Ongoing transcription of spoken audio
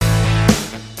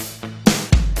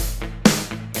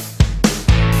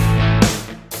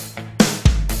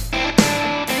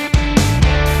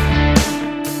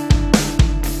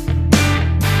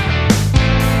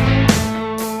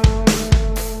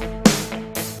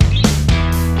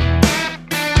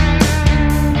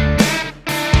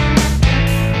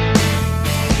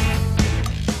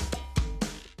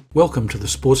Welcome to the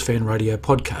Sportsfan Radio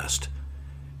podcast.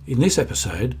 In this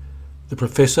episode, the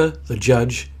Professor, the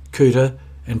Judge, Coutta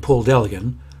and Paul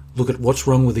Dalligan look at what's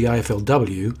wrong with the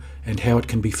AFLW and how it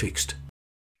can be fixed.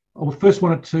 I first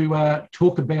wanted to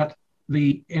talk about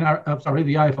the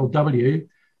AFLW.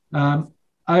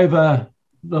 Over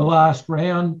the last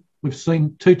round, we've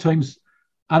seen two teams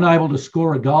unable to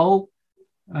score a goal.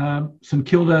 St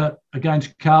Kilda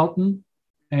against Carlton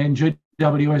and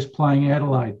GWS playing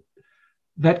Adelaide.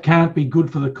 That can't be good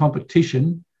for the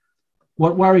competition.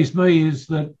 What worries me is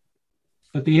that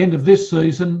at the end of this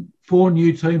season, 4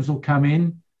 new teams will come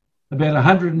in, about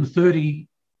 130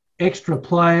 extra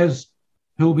players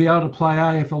who will be able to play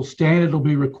AFL standard will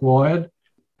be required.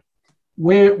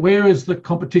 Where is the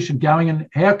competition going and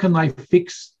how can they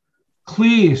fix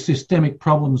clear systemic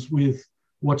problems with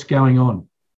what's going on?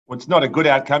 Well, it's not a good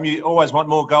outcome. You always want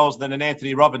more goals than an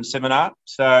Anthony Robbins seminar.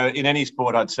 So in any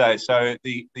sport, I'd say. So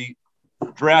the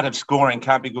drought of scoring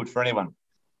can't be good for anyone.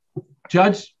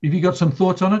 Judge, have you got some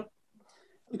thoughts on it?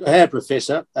 I have,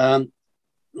 Professor. I'm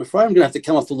afraid I'm going to have to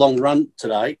come off the long run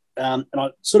today. And I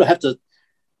sort of have to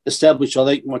establish, I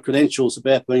think, my credentials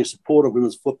about being a supporter of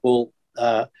women's football,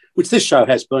 which this show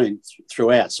has been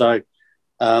throughout. So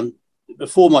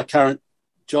before my current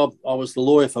job, I was the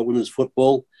lawyer for women's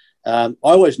football. I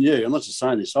always knew, I'm not just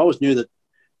saying this, I always knew that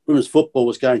women's football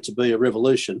was going to be a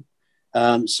revolution.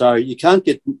 So you can't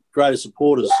get greater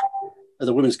supporters of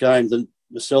the women's game than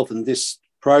myself in this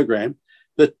program.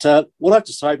 But what I have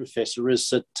to say, Professor, is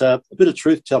that a bit of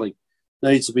truth-telling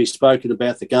needs to be spoken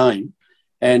about the game.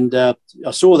 And I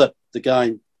saw that the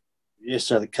game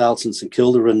yesterday, the Carlton, St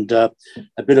Kilda, and a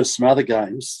bit of some other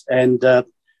games. And I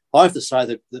have to say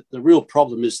that the real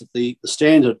problem is that the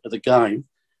standard of the game,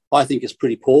 I think, is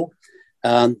pretty poor,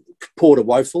 poor to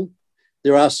woeful.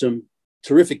 There are some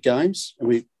terrific games, and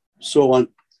we saw one a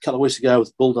couple of weeks ago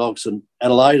with Bulldogs and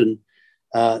Adelaide, and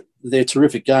they're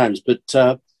terrific games.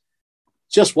 But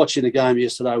just watching the game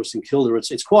yesterday with St Kilda,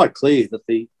 it's quite clear that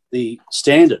the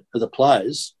standard of the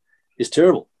players is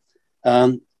terrible.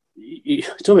 You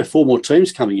talk about 4 more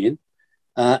teams coming in,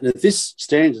 and if this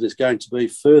standard is going to be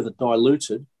further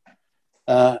diluted,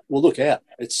 well, look out.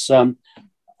 It's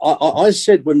I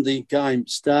said when the game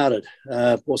started,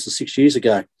 6 years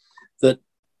ago, that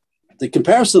the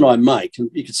comparison I make, and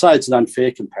you could say it's an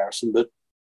unfair comparison, but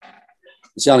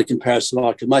it's the only comparison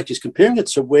I can make, is comparing it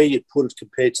to where you'd put it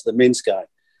compared to the men's game.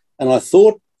 And I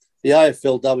thought the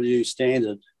AFLW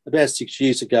standard about 6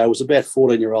 years ago was about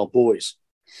 14-year-old boys.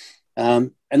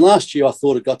 And last year I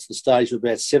thought it got to the stage of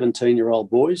about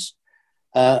 17-year-old boys.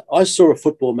 I saw a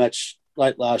football match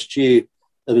late last year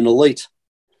of an elite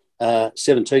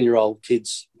 17-year-old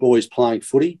kids, boys playing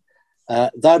footy.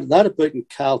 They'd have beaten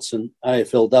Carlton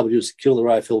AFLW, Killer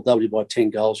AFLW by 10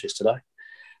 goals yesterday.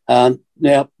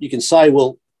 Now, you can say,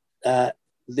 well,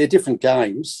 they're different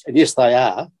games, and yes, they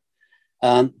are.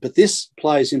 But this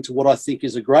plays into what I think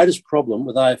is the greatest problem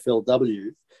with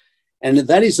AFLW, and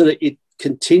that is that it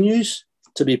continues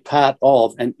to be part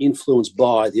of and influenced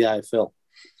by the AFL.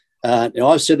 Now,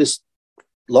 I've said this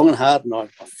long and hard, and I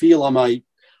feel I'm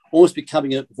almost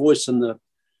becoming a voice in the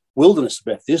wilderness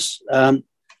about this.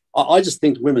 I just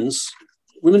think women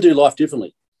do life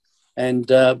differently, and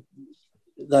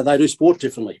they do sport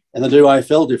differently, and they do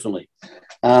AFL differently.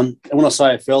 And when I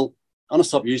say AFL, I'm going to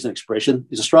stop using the expression,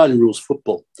 is Australian rules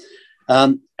football.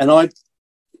 And I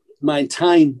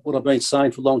maintain what I've been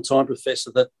saying for a long time,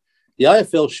 Professor, that the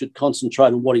AFL should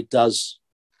concentrate on what it does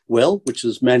well, which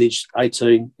is manage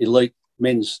 18 elite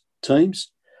men's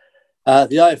teams.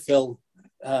 The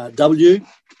AFLW,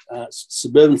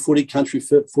 suburban footy, country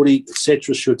footy,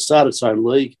 etc., should start its own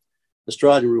league,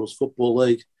 Australian Rules Football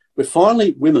League, where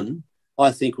finally women,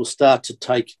 I think, will start to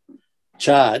take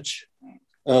charge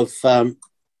of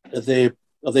their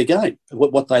game,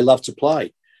 what they love to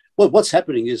play. What's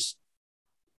happening is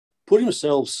putting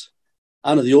ourselves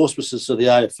under the auspices of the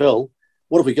AFL.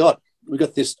 What have we got? We've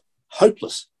got this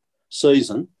hopeless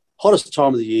season, hottest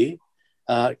time of the year,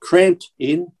 cramped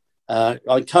in.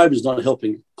 COVID's not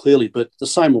helping, clearly, but the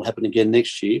same will happen again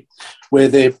next year, where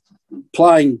they're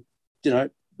playing,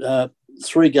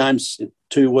 3 games in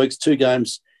 2 weeks, 2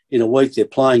 games in a week. They're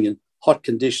playing in hot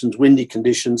conditions, windy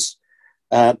conditions,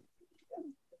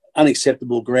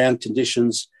 unacceptable ground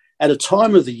conditions, at a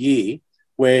time of the year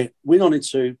where we're not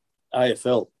into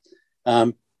AFL.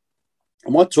 I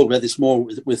might talk about this more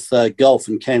with golf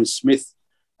and Cam Smith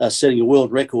setting a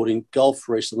world record in golf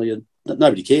recently, and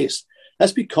nobody cares.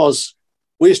 That's because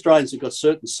we Australians have got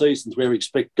certain seasons where we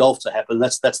expect golf to happen.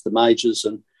 That's the majors,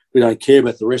 and we don't care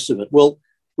about the rest of it. Well,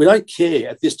 we don't care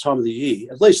at this time of the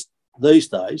year, at least these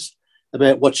days,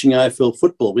 about watching AFL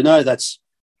football. We know that's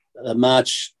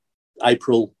March,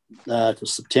 April to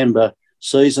September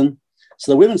season.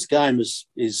 So the women's game is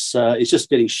just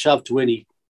getting shoved to any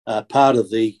part of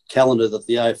the calendar that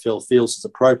the AFL feels is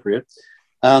appropriate.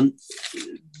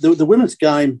 The women's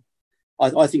game,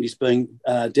 I think, is being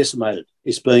decimated.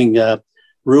 It's being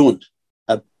ruined,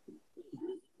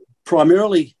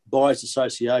 primarily by its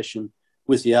association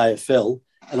with the AFL.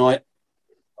 And I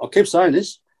keep saying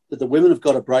this, that the women have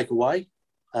got to break away,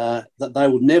 that they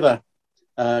will never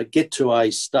get to a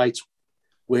state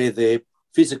where they're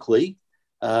physically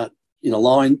in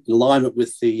alignment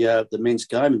with the men's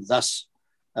game, and thus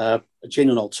a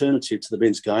genuine alternative to the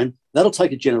men's game. That'll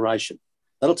take a generation.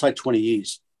 That'll take 20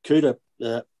 years. Coutta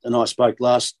and I spoke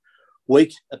last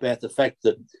week about the fact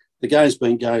that the game's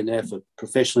been going now for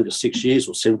professionally for 6 years,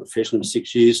 or semi-professionally for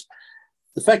 6 years.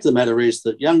 The fact of the matter is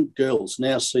that young girls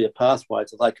now see a pathway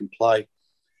that they can play,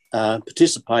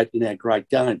 participate in our great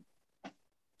game.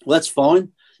 Well, that's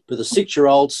fine, but the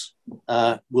 6-year-olds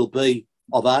will be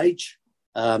of age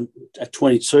at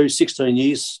 22, 16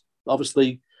 years,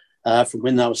 obviously, from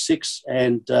when they were 6,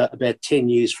 and about 10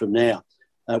 years from now,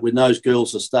 when those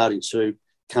girls are starting to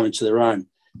come into their own.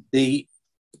 The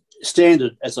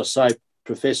standard, as I say,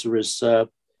 Professor, is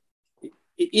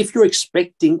if you're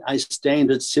expecting a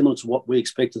standard similar to what we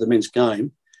expect of the men's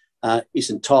game, is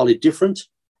entirely different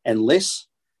and less,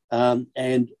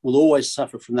 and will always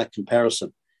suffer from that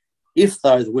comparison. If,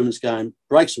 though, the women's game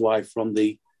breaks away from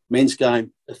the men's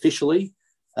game officially,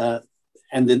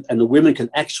 and the women can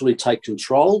actually take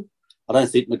control, I don't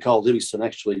think Nicole Livingston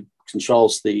actually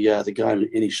controls the game in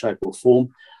any shape or form,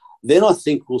 then I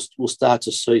think we'll start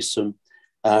to see some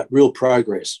real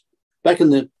progress. Back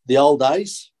in the old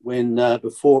days, when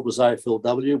before it was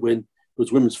AFLW, when it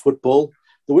was women's football,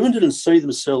 the women didn't see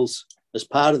themselves as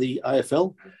part of the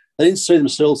AFL. They didn't see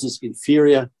themselves as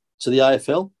inferior to the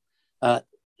AFL.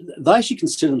 They actually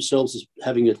consider themselves as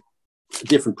having a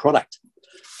different product,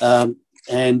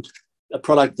 and a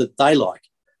product that they like.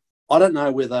 I don't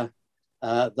know whether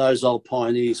those old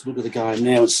pioneers look at the game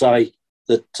now and say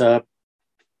that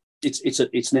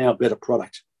it's now a better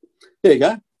product. There you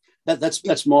go.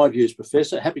 That's my views,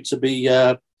 Professor. Happy to be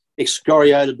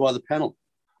excoriated by the panel.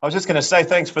 I was just going to say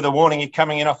thanks for the warning. You're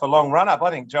coming in off a long run-up.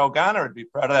 I think Joel Garner would be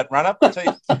proud of that run-up.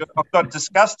 I've got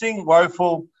disgusting,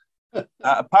 woeful.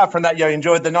 Apart from that, you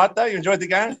enjoyed the night, though? You enjoyed the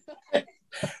game?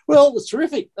 Well, it was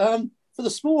terrific. For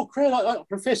the small crowd,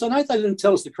 Professor, I know they didn't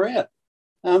tell us the crowd.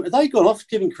 They got off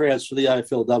giving crowds for the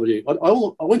AFLW.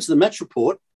 I went to the match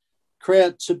report,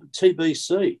 crowd to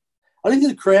TBC. I didn't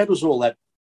think the crowd was all that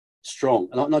strong.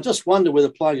 And I just wonder whether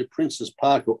playing at Princes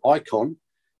Park or Icon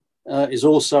is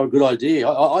also a good idea.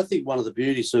 I think one of the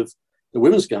beauties of the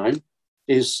women's game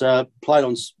is played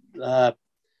on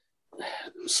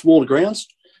smaller grounds,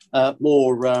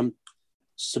 more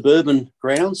suburban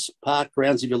grounds, park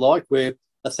grounds, if you like, where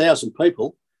 1,000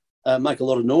 people make a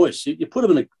lot of noise. You put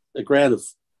them in a ground of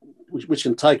which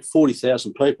can take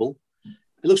 40,000 people,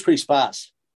 it looks pretty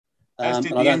sparse. As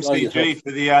did the MCG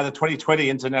for the 2020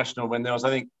 International, when there was, I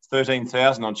think,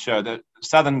 13,000 on show. The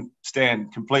southern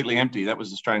stand completely empty. That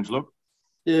was a strange look.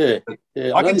 Yeah.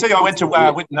 I can tell you, I went to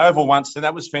Whitten Oval once, and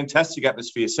that was fantastic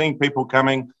atmosphere, seeing people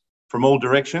coming from all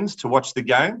directions to watch the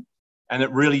game, and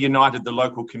it really united the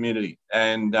local community.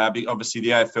 And obviously the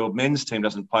AFL men's team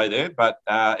doesn't play there, but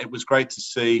it was great to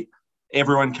see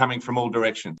everyone coming from all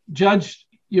directions. Judge,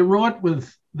 you're right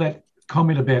with that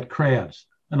comment about crowds.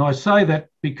 And I say that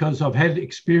because I've had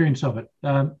experience of it.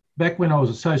 Back when I was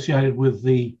associated with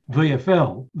the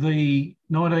VFL, the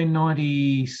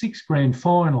 1996 grand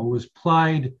final was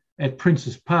played at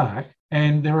Princes Park,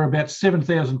 and there were about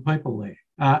 7,000 people there.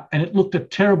 And it looked a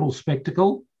terrible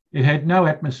spectacle. It had no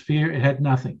atmosphere. It had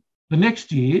nothing. The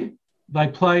next year, they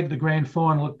played the grand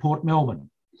final at Port Melbourne.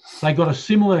 They got a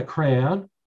similar crowd,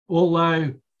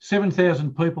 although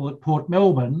 7,000 people at Port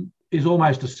Melbourne is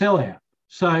almost a sellout.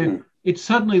 So it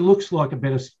suddenly looks like a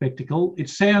better spectacle. It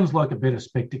sounds like a better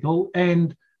spectacle.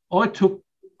 And I took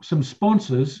some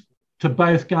sponsors to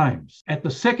both games. At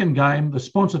the second game, the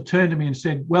sponsor turned to me and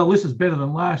said, well, this is better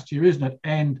than last year, isn't it?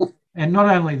 And not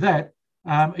only that,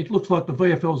 it looks like the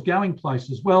VFL's going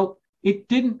places. Well, it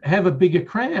didn't have a bigger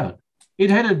crowd. It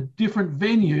had a different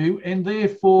venue, and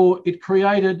therefore it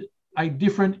created a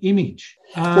different image.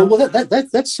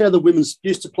 That's how the women's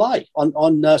used to play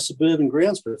on suburban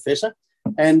grounds, Professor.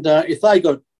 And if they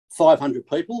got 500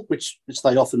 people, which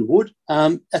they often would,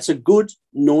 that's a good,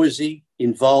 noisy,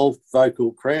 involved,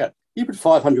 vocal crowd. You put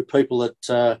 500 people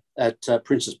at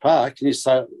Princes Park, and you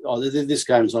say, "Oh, this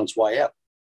game's on its way out."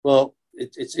 Well,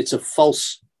 it's a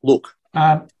false look.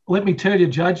 Let me tell you,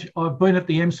 Judge, I've been at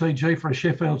the MCG for a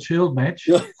Sheffield Shield match.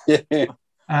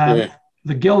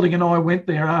 the gelding and I went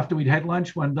there after we'd had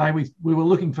lunch one day. We were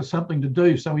looking for something to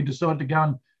do, so we decided to go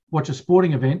and watch a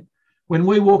sporting event. When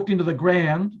we walked into the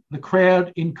ground, the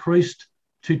crowd increased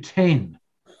to 10.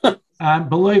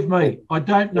 Believe me, I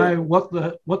don't know what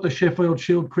the Sheffield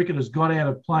Shield cricketers got out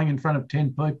of playing in front of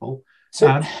 10 people.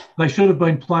 So, they should have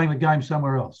been playing the game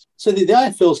somewhere else. So the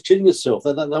AFL's kidding itself.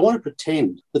 They want to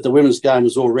pretend that the women's game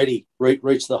has already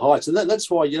reached the heights. And that's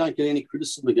why you don't get any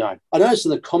criticism of the game. I noticed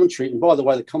in the commentary, and by the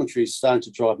way, the commentary is starting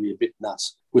to drive me a bit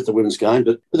nuts with the women's game,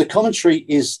 but the commentary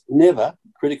is never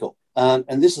critical.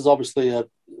 And this is obviously I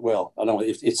don't know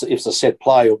if it's a set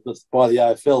play by the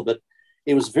AFL, but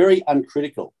it was very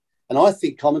uncritical. And I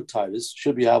think commentators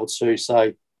should be able to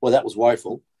say, well, that was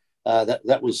woeful.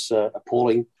 That was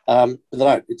appalling. But they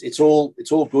don't. It's all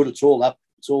good. It's all up.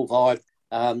 It's all vibe.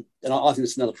 And I think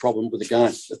it's another problem with the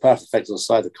game. Apart from the fact, as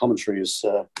I say, the commentary is,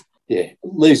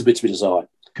 leaves a bit to be desired.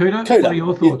 Coutta, what are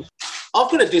your thoughts?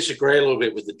 I've got to disagree a little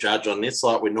bit with the judge on this,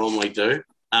 like we normally do.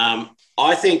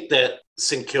 I think that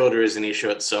St Kilda is an issue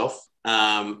itself.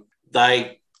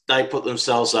 They put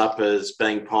themselves up as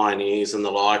being pioneers and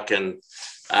the like, and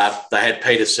they had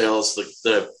Peter Sells,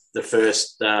 the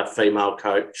first female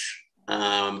coach.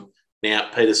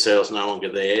 Now, Peter Sell's no longer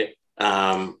there,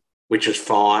 which is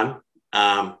fine.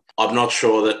 I'm not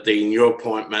sure that the new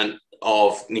appointment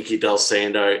of Nicky Del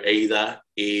Sando either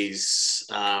is...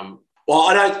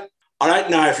 I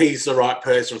don't know if he's the right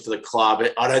person for the club.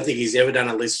 I don't think he's ever done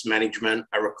a list management,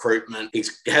 a recruitment. He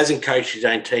hasn't coached his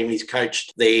own team. He's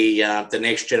coached the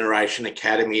Next Generation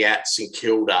Academy at St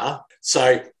Kilda.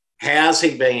 So how's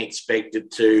he being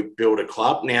expected to build a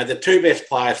club? Now, the two best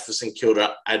players for St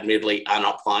Kilda, admittedly, are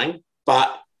not playing,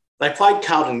 but they played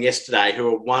Carlton yesterday, who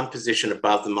are one position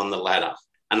above them on the ladder,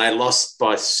 and they lost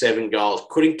by 7 goals.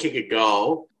 Couldn't kick a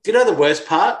goal. Do you know the worst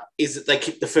part is that they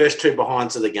kicked the first 2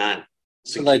 behinds of the game?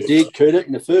 And they did, Coutta.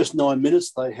 In the first 9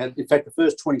 minutes, they had, in fact, the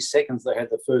first 20 seconds, they had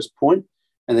the first point,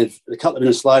 and then a couple of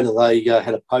minutes later, they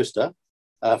had a poster,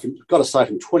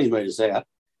 from 20 metres out,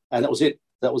 and that was it.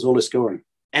 That was all their scoring.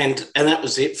 And that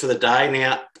was it for the day.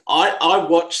 Now, I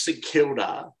watched St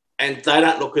Kilda, and they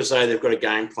don't look as though they've got a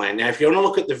game plan. Now, if you want to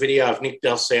look at the video of Nick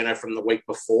Del Sando from the week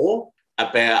before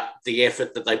about the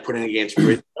effort that they put in against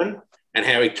Brisbane and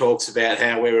how he talks about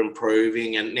how we're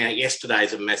improving, and now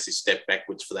yesterday's a massive step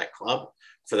backwards for that club,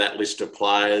 for that list of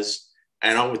players,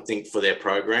 and I would think for their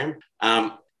program.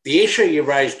 The issue you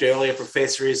raised earlier,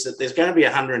 Professor, is that there's going to be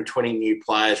 120 new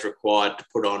players required to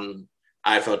put on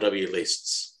AFLW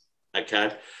lists,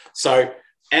 okay? So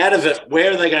out of it,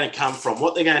 where are they going to come from?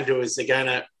 What they're going to do is they're going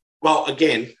to, well,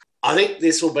 again, I think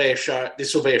this will be a show.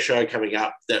 This will be a show coming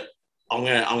up that I'm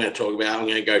going to talk about. I'm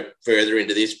going to go further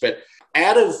into this, but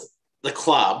out of the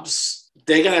clubs,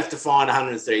 they're going to have to find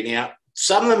 103. Now,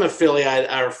 some of them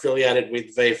are affiliated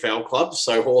with VFL clubs.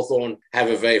 So Hawthorn have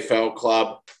a VFL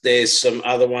club. There's some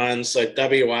other ones. So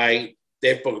WA,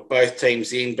 they've put both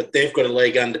teams in, but they've got a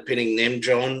league underpinning them,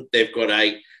 John. They've got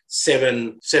a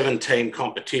seven-team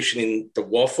competition in the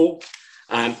Waffle.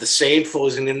 The Sandful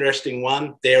is an interesting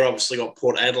one. They're obviously got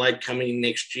Port Adelaide coming in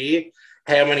next year.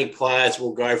 How many players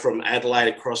will go from Adelaide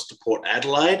across to Port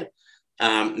Adelaide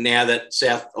now that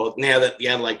the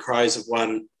Adelaide Crows have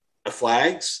won the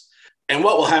flags? And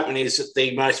what will happen is that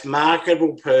the most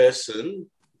marketable person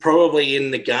probably in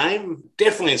the game,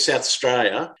 definitely in South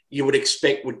Australia, you would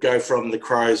expect would go from the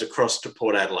Crows across to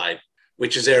Port Adelaide,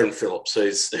 which is Aaron Phillips,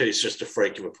 who's just a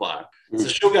freak of a player. So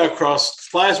she'll go across.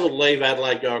 Players will leave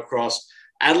Adelaide, go across.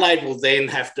 Adelaide will then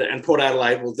have to, and Port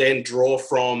Adelaide will then draw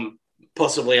from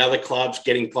possibly other clubs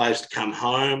getting players to come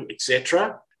home,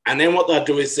 etc. And then what they'll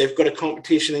do is they've got a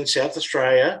competition in South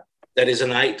Australia that is an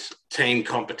 8-team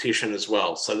competition as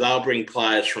well. So they'll bring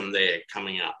players from there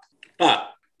coming up. But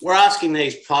we're asking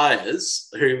these players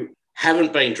who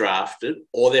haven't been drafted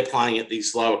or they're playing at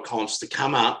these lower comps to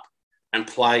come up and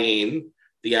play in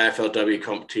the AFLW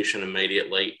competition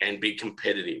immediately and be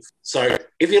competitive. So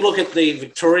if you look at the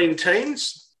Victorian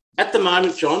teams, at the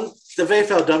moment, John, the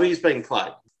VFLW is being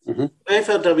played. Mm-hmm. The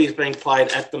VFLW is being played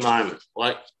at the moment.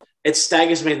 Like, it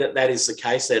staggers me that is the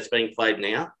case, that it's being played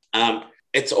now.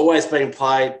 It's always been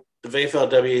played. The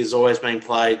VFLW has always been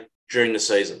played during the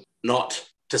season, not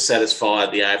to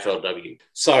satisfy the AFLW.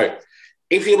 So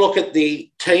if you look at the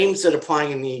teams that are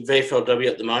playing in the VFLW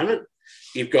at the moment,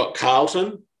 you've got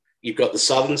Carlton, you've got the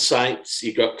Southern Saints,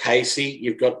 you've got Casey,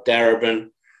 you've got Darebin,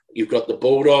 you've got the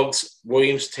Bulldogs,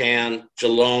 Williamstown,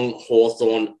 Geelong,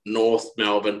 Hawthorn, North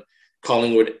Melbourne,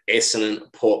 Collingwood,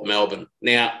 Essendon, Port Melbourne.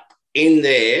 Now, in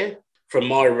there, from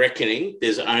my reckoning,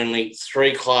 there's only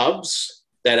 3 clubs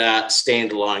that are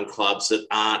standalone clubs that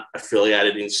aren't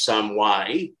affiliated in some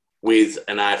way with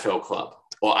an AFL club.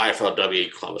 or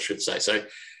AFLW club, I should say. So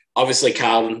obviously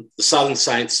Carlton, the Southern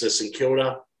Saints to St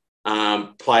Kilda,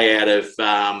 play out of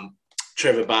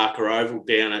Trevor Barker Oval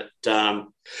down at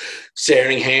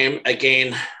Sandringham.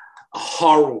 Again, a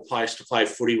horrible place to play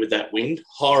footy with that wind.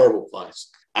 Horrible place.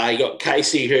 You got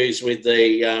Casey, who's with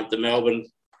the Melbourne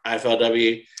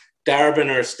AFLW. Darebin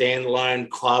are a standalone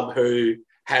club who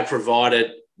have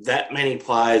provided that many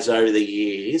players over the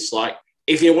years. Like,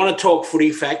 if you want to talk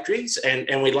footy factories,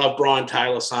 and we love Brian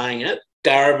Taylor saying it,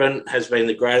 Darebin has been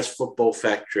the greatest football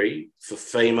factory for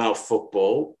female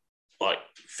football, like,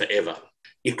 forever.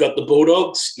 You've got the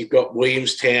Bulldogs, you've got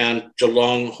Williamstown,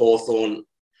 Geelong, Hawthorn,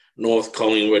 North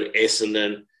Collingwood,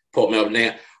 Essendon, Port Melbourne.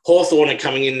 Now, Hawthorn are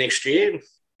coming in next year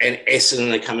and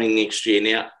Essendon are coming next year.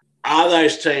 Now, are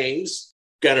those teams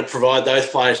going to provide those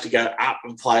players to go up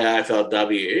and play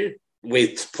AFLW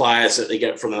with players that they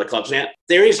get from other clubs? Now,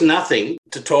 there is nothing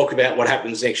to talk about what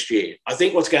happens next year. I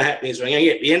think what's going to happen is we're going to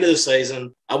get the end of the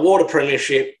season, award a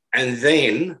premiership, and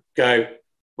then go,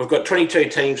 we've got 22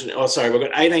 teams, we've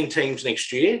got 18 teams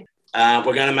next year. We're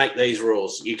going to make these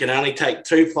rules. You can only take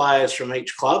 2 players from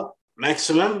each club,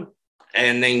 maximum,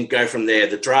 and then go from there.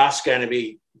 The draft's going to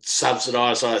be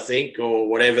subsidised, I think, or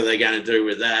whatever they're going to do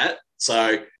with that.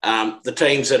 So the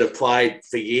teams that have played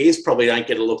for years probably don't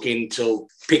get a look in until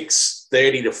picks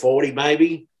 30 to 40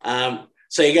 maybe.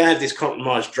 So you're going to have this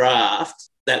compromised draft.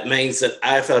 That means that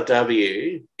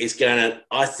AFLW is going to,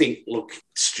 I think, look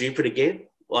stupid again.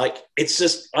 Like, it's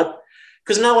just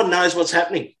because no one knows what's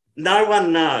happening. No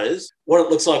one knows what it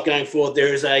looks like going forward.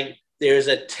 There is a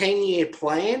 10-year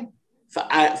plan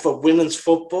for women's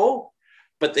football,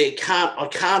 but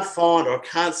I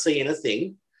can't see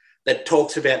anything that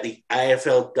talks about the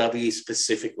AFLW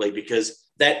specifically, because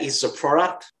that is a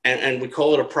product, and we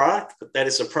call it a product, but that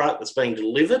is a product that's being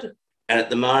delivered. And at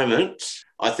the moment,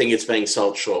 I think it's being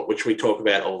sold short, which we talk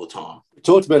about all the time. We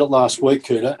talked about it last week,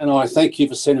 Coutta, and I thank you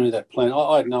for sending me that plan.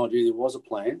 I had no idea there was a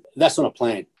plan. That's not a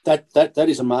plan. That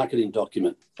is a marketing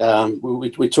document.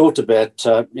 We talked about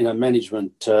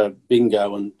management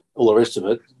bingo and all the rest of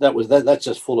it. That's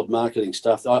just full of marketing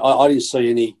stuff. I didn't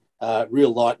see any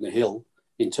real light in the hill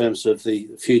in terms of the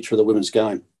future of the women's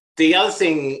game. The other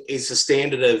thing is the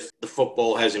standard of the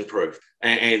football has improved.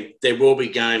 And there will be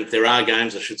games, there are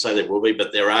games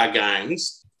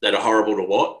that are horrible to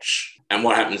watch. And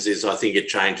what happens is, I think it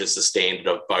changes the standard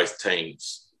of both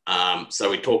teams.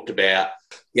 So we talked about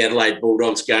the Adelaide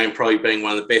Bulldogs game probably being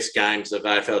one of the best games of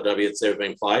AFLW that's ever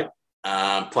been played.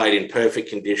 Played in perfect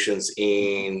conditions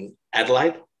in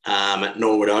Adelaide at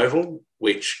Norwood Oval,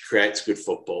 which creates good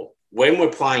football. When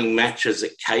we're playing matches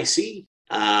at Casey,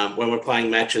 when we're playing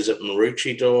matches at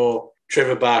Maroochydore,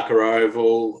 Trevor Barker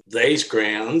Oval, these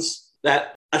grounds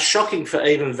that are shocking for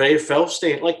even VFL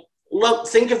stand. Like, look,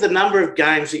 think of the number of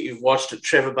games that you've watched at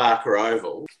Trevor Barker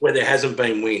Oval where there hasn't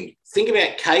been wind. Think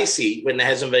about Casey when there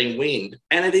hasn't been wind.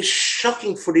 And it is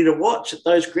shocking footy to watch at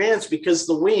those grounds because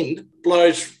the wind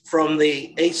blows from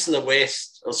the east to the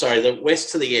west, the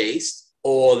west to the east,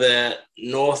 or the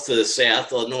north to the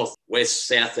south, or northwest,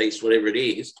 southeast, whatever it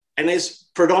is. And there's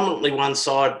predominantly one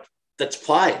side that's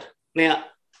played. Now,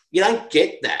 you don't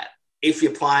get that if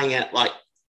you're playing at, like,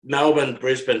 Melbourne,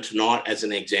 Brisbane tonight, as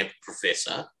an example,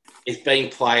 Professor. It's being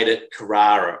played at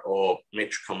Carrara or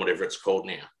Metricon, whatever it's called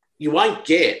now. You won't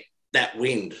get that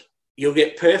wind. You'll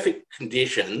get perfect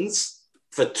conditions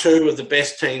for 2 of the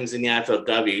best teams in the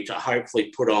AFLW to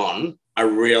hopefully put on a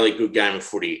really good game of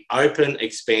footy. Open,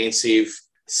 expansive,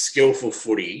 skillful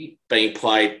footy being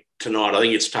played tonight. I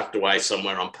think it's tucked away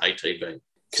somewhere on pay TV.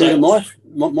 So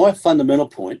my fundamental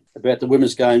point about the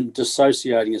women's game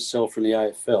dissociating itself from the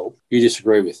AFL, you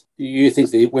disagree with. You think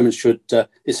the women should...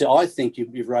 I think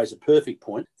you've raised a perfect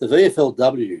point. The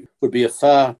VFLW would be a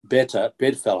far better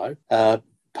bedfellow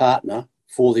partner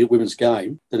for the women's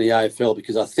game than the AFL,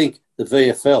 because I think the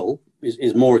VFL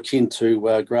is more akin to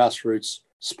grassroots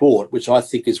sport, which I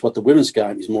think is what the women's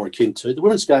game is more akin to. The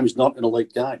women's game is not an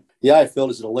elite game. The AFL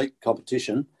is an elite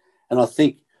competition, and I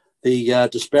think the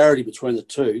disparity between the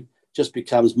two just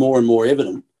becomes more and more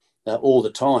evident all the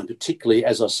time, particularly,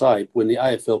 as I say, when the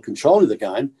AFL controlling the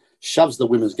game shoves the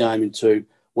women's game into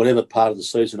whatever part of the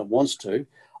season it wants to.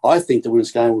 I think the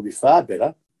women's game would be far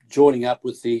better joining up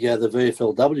with the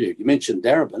VFLW. You mentioned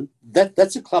Darebin.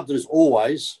 That's a club that has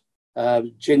always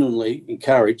genuinely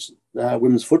encouraged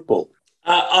women's football.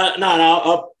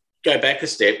 I'll go back a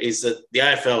step, is that the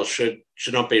AFL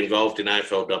should not be involved in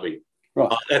AFLW.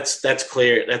 Right. That's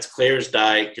clear. That's clear as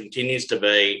day. Continues to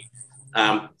be.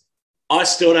 I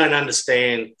still don't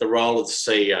understand the role of the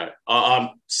CEO.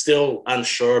 I'm still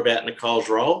unsure about Nicole's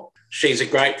role. She's a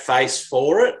great face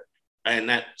for it, and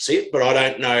that's it. But I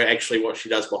don't know actually what she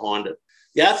does behind it.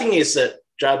 The other thing is that,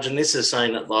 Judge, and this is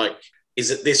saying that, like, is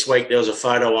that this week there was a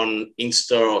photo on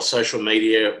Insta or social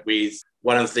media with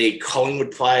one of the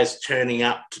Collingwood players turning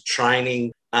up to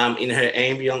training in her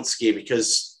ambulance gear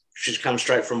because she's come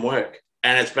straight from work,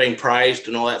 and it's been praised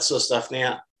and all that sort of stuff.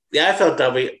 Now, the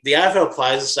AFL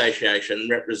Players Association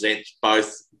represents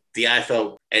both the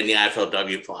AFL and the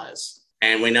AFLW players,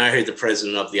 and we know who the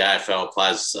president of the AFL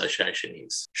Players Association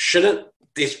is. Shouldn't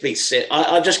this be set?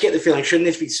 I just get the feeling, shouldn't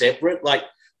this be separate? Like,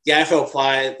 the AFL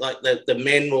player, like the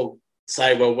men will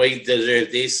say, well, we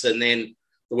deserve this, and then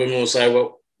the women will say,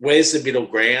 well, where's the middle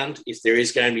ground if there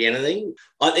is going to be anything?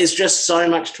 Like, there's just so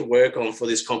much to work on for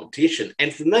this competition.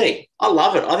 And for me, I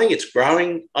love it. I think it's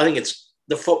growing. I think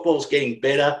the football's getting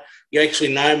better. You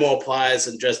actually know more players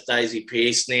than just Daisy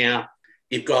Pearce now.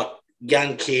 You've got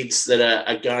young kids that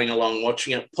are going along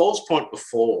watching it. Paul's point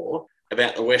before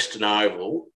about the Western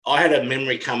Oval, I had a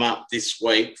memory come up this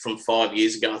week from 5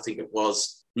 years ago, I think it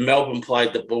was. Melbourne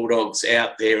played the Bulldogs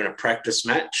out there in a practice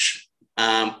match.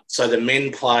 So the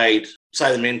men played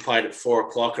at 4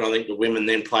 o'clock, and I think the women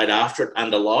then played after it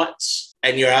under lights.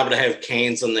 And you're able to have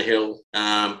cans on the hill.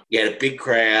 You had a big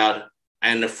crowd,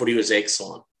 and the footy was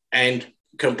excellent. And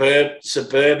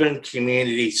suburban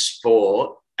community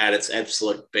sport at its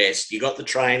absolute best. You got the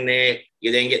train there.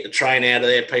 You then get the train out of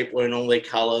there, people in all their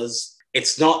colours.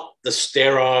 It's not the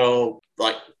sterile,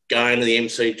 like, going to the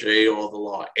MCG or the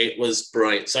like. It was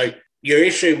brilliant. So your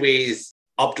issue with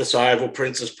Optus Oval,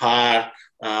 Princess Park,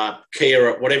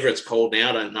 Kia, whatever it's called now,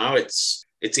 I don't know. It's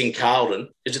in Carlton.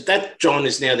 Is it that, John,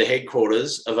 is now the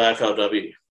headquarters of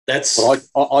AFLW? That's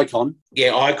Icon.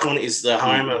 Yeah, Icon is the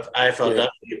home of AFLW.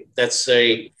 Yeah. That's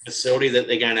the facility that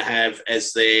they're going to have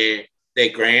as their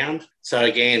ground. So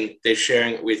again, they're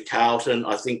sharing it with Carlton.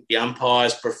 I think the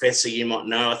umpires, Professor, you might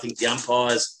know, I think the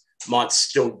umpires might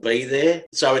still be there.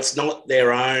 So it's not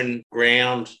their own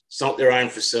ground. It's not their own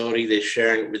facility. They're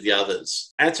sharing it with the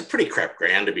others. And it's a pretty crap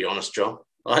ground, to be honest, John.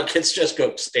 Like, it's just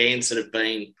got stands that have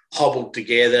been hobbled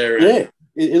together. Yeah,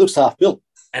 it looks half built.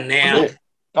 And now...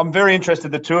 I'm very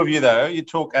interested, the two of you, though, you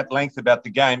talk at length about the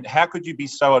game. How could you be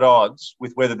so at odds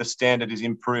with whether the standard is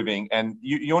improving? And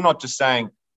you're not just saying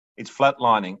it's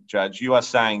flatlining, Judge. You are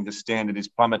saying the standard is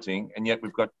plummeting, and yet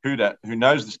we've got Coutta, who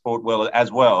knows the sport well as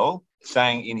well,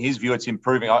 saying in his view it's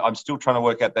improving. I'm still trying to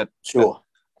work out that. Sure.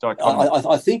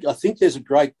 I think there's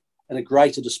a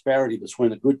greater disparity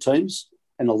between the good teams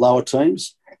and the lower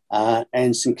teams,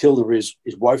 and St Kilda is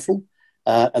woeful.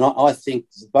 And I think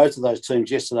both of those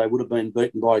teams yesterday would have been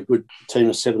beaten by a good team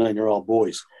of 17-year-old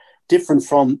boys. Different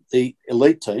from the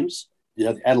elite teams,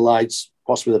 the Adelaides,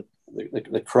 possibly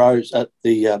the Crows,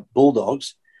 the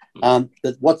Bulldogs.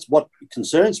 That what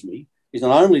concerns me is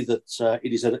not only that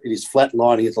it is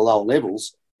flatlining at the lower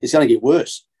levels, it's going to get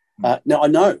worse. Now, I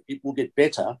know it will get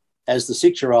better as the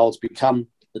 6-year-olds become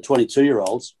the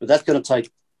 22-year-olds, but that's going to take,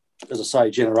 as I say,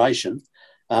 a generation.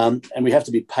 And we have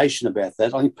to be patient about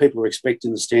that. I think people are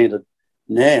expecting the standard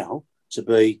now to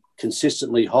be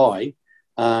consistently high,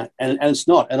 and it's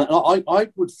not. And I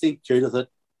would think, Judah, that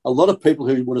a lot of people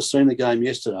who would have seen the game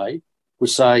yesterday would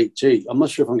say, gee, I'm not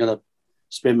sure if I'm going to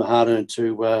spend my hard-earned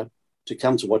to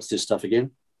come to watch this stuff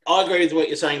again. I agree with what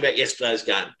you're saying about yesterday's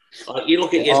game. You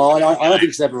look at yesterday. I don't think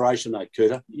it's an aberration, though,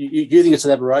 Coutta. You think it's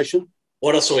an aberration?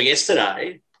 What I saw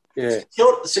yesterday? Yeah.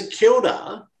 St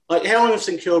Kilda, like, how long has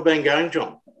St Kilda been going,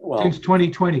 John? Well, since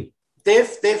 2020.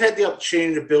 They've had the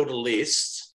opportunity to build a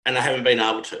list and they haven't been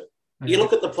able to. Mm-hmm. You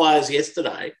look at the players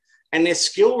yesterday and their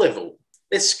skill level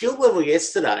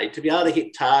yesterday to be able to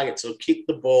hit targets or kick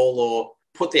the ball or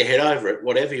put their head over it,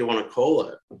 whatever you want to call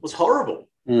it, was horrible.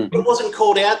 Mm-hmm. It wasn't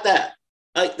called out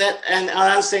like that. And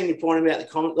I understand your point about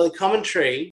the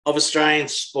commentary of Australian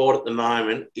sport at the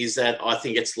moment is that I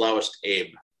think it's lowest ebb.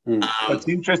 It's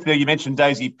interesting you mentioned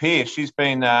Daisy Pearce. She's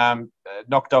been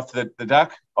knocked off the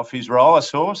duck off his role, I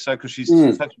saw, so because she's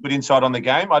such good insight on the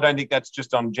game. I don't think that's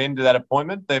just on gender, that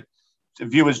appointment. The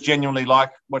viewers genuinely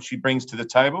like what she brings to the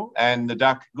table, and the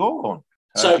duck gone.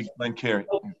 So, Glenn Carey.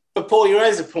 But Paul, you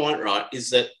raise a point, right, is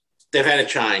that they've had a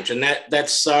change, and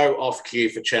that's so off cue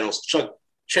for channels. So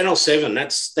Channel 7,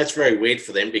 that's very weird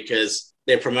for them because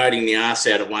they're promoting the arse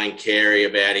out of Wayne Carey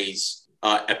about his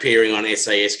appearing on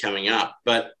SAS coming up.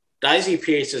 But Daisy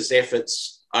Pearce's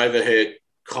efforts over her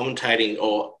commentating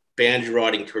or boundary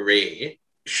riding career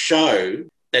show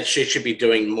that she should be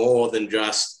doing more than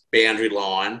just boundary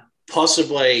line,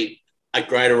 possibly a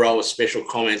greater role with special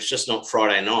comments, just not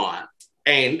Friday night.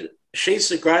 And she's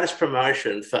the greatest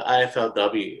promotion for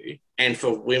AFLW and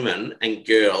for women and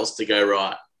girls to go,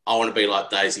 right, I want to be like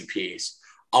Daisy Pearce.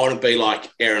 I want to be like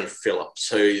Erin Phillips,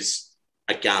 who's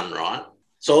a gun, right?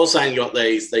 So all of a sudden you got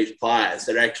these players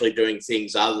that are actually doing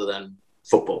things other than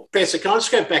football. Professor, can I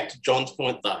just go back to John's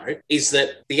point, though, is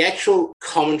that the actual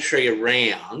commentary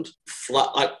around,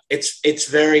 like, it's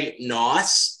very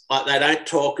nice. Like, they don't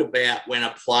talk about when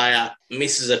a player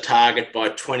misses a target by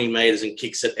 20 metres and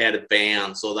kicks it out of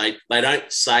bounds, or they don't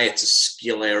say it's a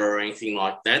skill error or anything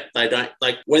like that. They don't,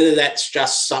 like, whether that's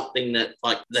just something that,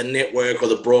 like, the network or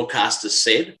the broadcaster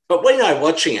said. But we know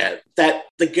watching it that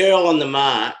the girl on the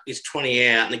mark is 20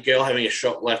 out and the girl having a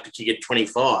shot will have to kick it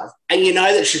 25. And you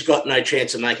know that she's got no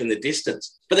chance of making the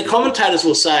distance. But the commentators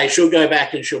will say she'll go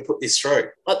back and she'll put this through.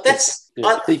 Like, that's...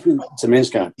 Yeah, it's a men's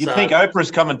game. You think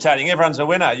Oprah's commentating, everyone's a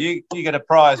winner. You get a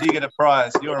prize,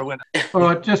 you're a winner. All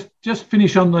right, just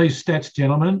finish on these stats,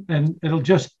 gentlemen, and it'll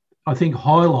just, I think,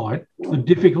 highlight the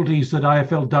difficulties that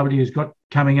AFLW has got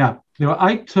coming up. There were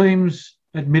 8 teams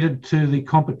admitted to the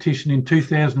competition in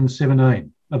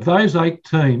 2017. Of those 8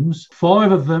 teams,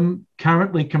 5 of them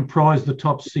currently comprise the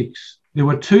top 6. There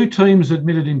were 2 teams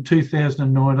admitted in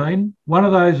 2019. One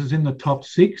of those is in the top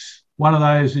 6. One of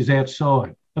those is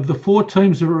outside. Of the 4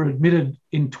 teams that were admitted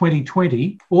in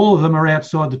 2020, all of them are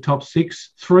outside the top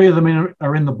 6. 3 of them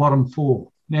are in the bottom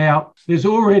 4. Now, there's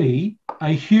already a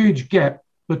huge gap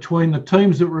between the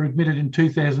teams that were admitted in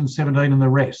 2017 and the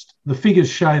rest. The figures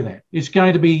show that. It's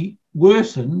going to be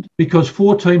worsened because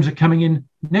 4 teams are coming in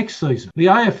next season. The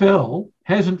AFL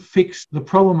hasn't fixed the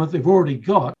problem that they've already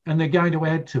got, and they're going to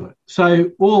add to it.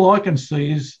 So all I can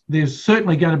see is there's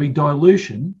certainly going to be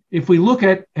dilution. If we look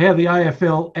at how the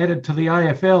AFL added to the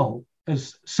AFL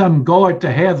as some guide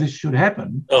to how this should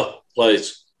happen. Oh,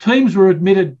 please. Teams were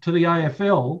admitted to the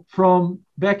AFL from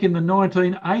back in the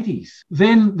 1980s.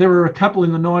 Then there were a couple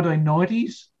in the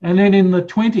 1990s and then in the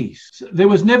 20s. There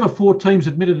was never 4 teams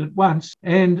admitted at once,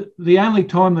 and the only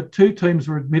time that 2 teams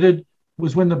were admitted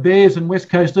was when the Bears and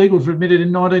West Coast Eagles were admitted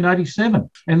in 1987.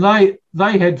 And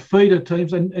they had feeder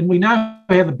teams, and we know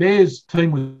how the Bears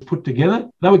team was put together.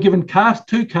 They were given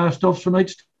 2 cast-offs from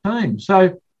each team.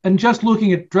 So, and just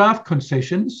looking at draft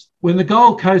concessions, when the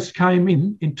Gold Coast came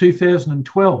in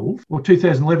 2012, or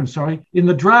 2011, sorry, in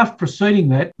the draft preceding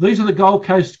that, these are the Gold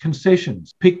Coast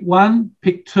concessions. Pick 1,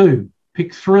 pick 2,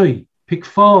 pick 3, pick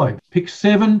 5, pick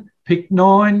 7, pick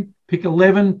 9, pick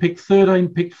 11, pick 13,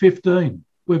 pick 15.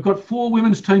 We've got 4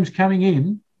 women's teams coming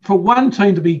in. For one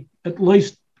team to be at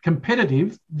least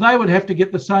competitive, they would have to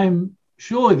get the same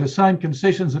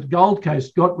concessions that Gold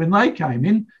Coast got when they came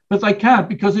in, but they can't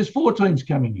because there's 4 teams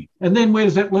coming in. And then where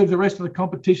does that leave the rest of the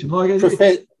competition?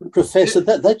 Professor,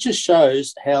 that just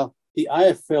shows how the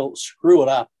AFL screw it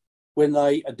up when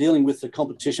they are dealing with the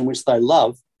competition which they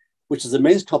love, which is the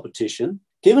men's competition.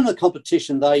 Given the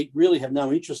competition they really have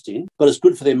no interest in, but it's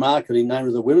good for their marketing,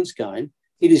 namely the women's game,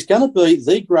 it is going to be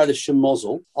the greatest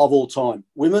schmozzle of all time.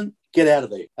 Women, get out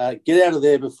of there. Get out of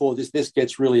there before this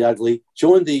gets really ugly.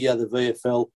 Join the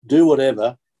VFL, do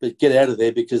whatever, but get out of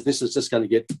there because this is just going to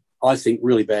get, I think,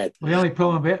 really bad. The only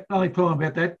problem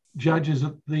about that, Judge, is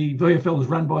that the VFL is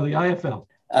run by the AFL.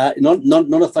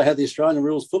 Not if they have the Australian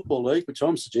Rules Football League, which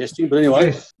I'm suggesting. But anyway,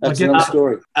 yes, that's another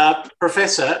story.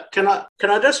 Professor, can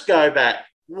I just go back?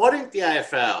 Why didn't the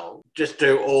AFL just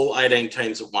do all 18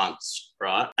 teams at once,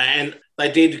 right? And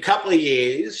they did a couple of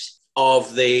years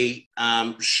of the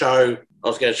show. I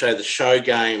was going to show the show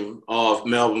game of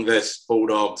Melbourne versus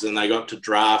Bulldogs, and they got to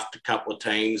draft a couple of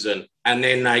teams, and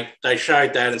then they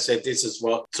showed that and said this is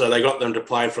what. So they got them to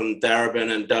play from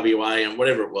Darebin and WA and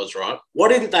whatever it was, right? Why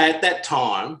didn't they at that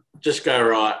time just go,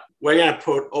 right, we're going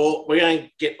to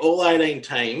get all 18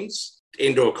 teams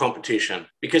into a competition?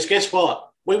 Because guess what?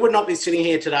 We would not be sitting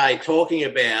here today talking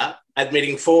about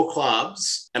admitting 4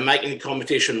 clubs and making the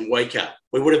competition weaker.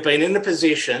 We would have been in a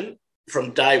position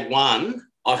from day one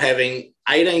of having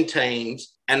 18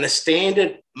 teams, and the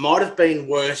standard might have been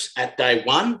worse at day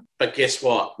one, but guess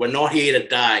what? We're not here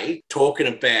today talking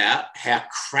about how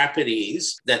crap it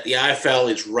is that the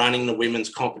AFL is running the women's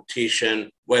competition.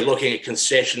 We're looking at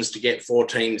concessions to get 4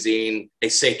 teams in,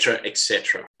 etc.,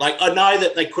 etc. Like, I know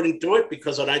that they couldn't do it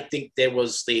because I don't think there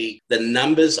was the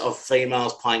numbers of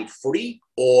females playing footy,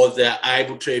 or they're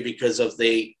able to because of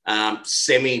the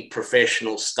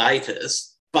semi-professional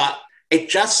status, but it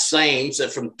just seems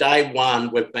that from day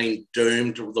one, we've been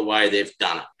doomed to the way they've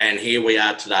done it. And here we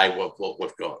are today, what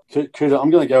we've got. Coutta, I'm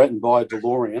going to go out and buy a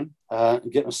DeLorean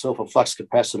and get myself a flux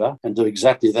capacitor and do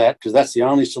exactly that, because that's the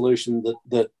only solution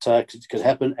that could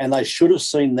happen. And they should have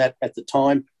seen that at the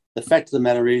time. The fact of the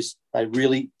matter is they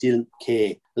really didn't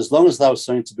care. As long as they were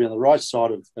seen to be on the right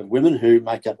side of women, who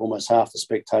make up almost half the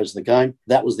spectators of the game,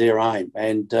 that was their aim.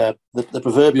 And the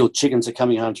proverbial chickens are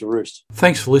coming home to roost.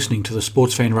 Thanks for listening to the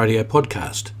Sportsfan Radio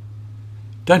podcast.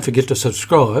 Don't forget to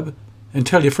subscribe and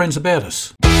tell your friends about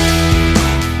us.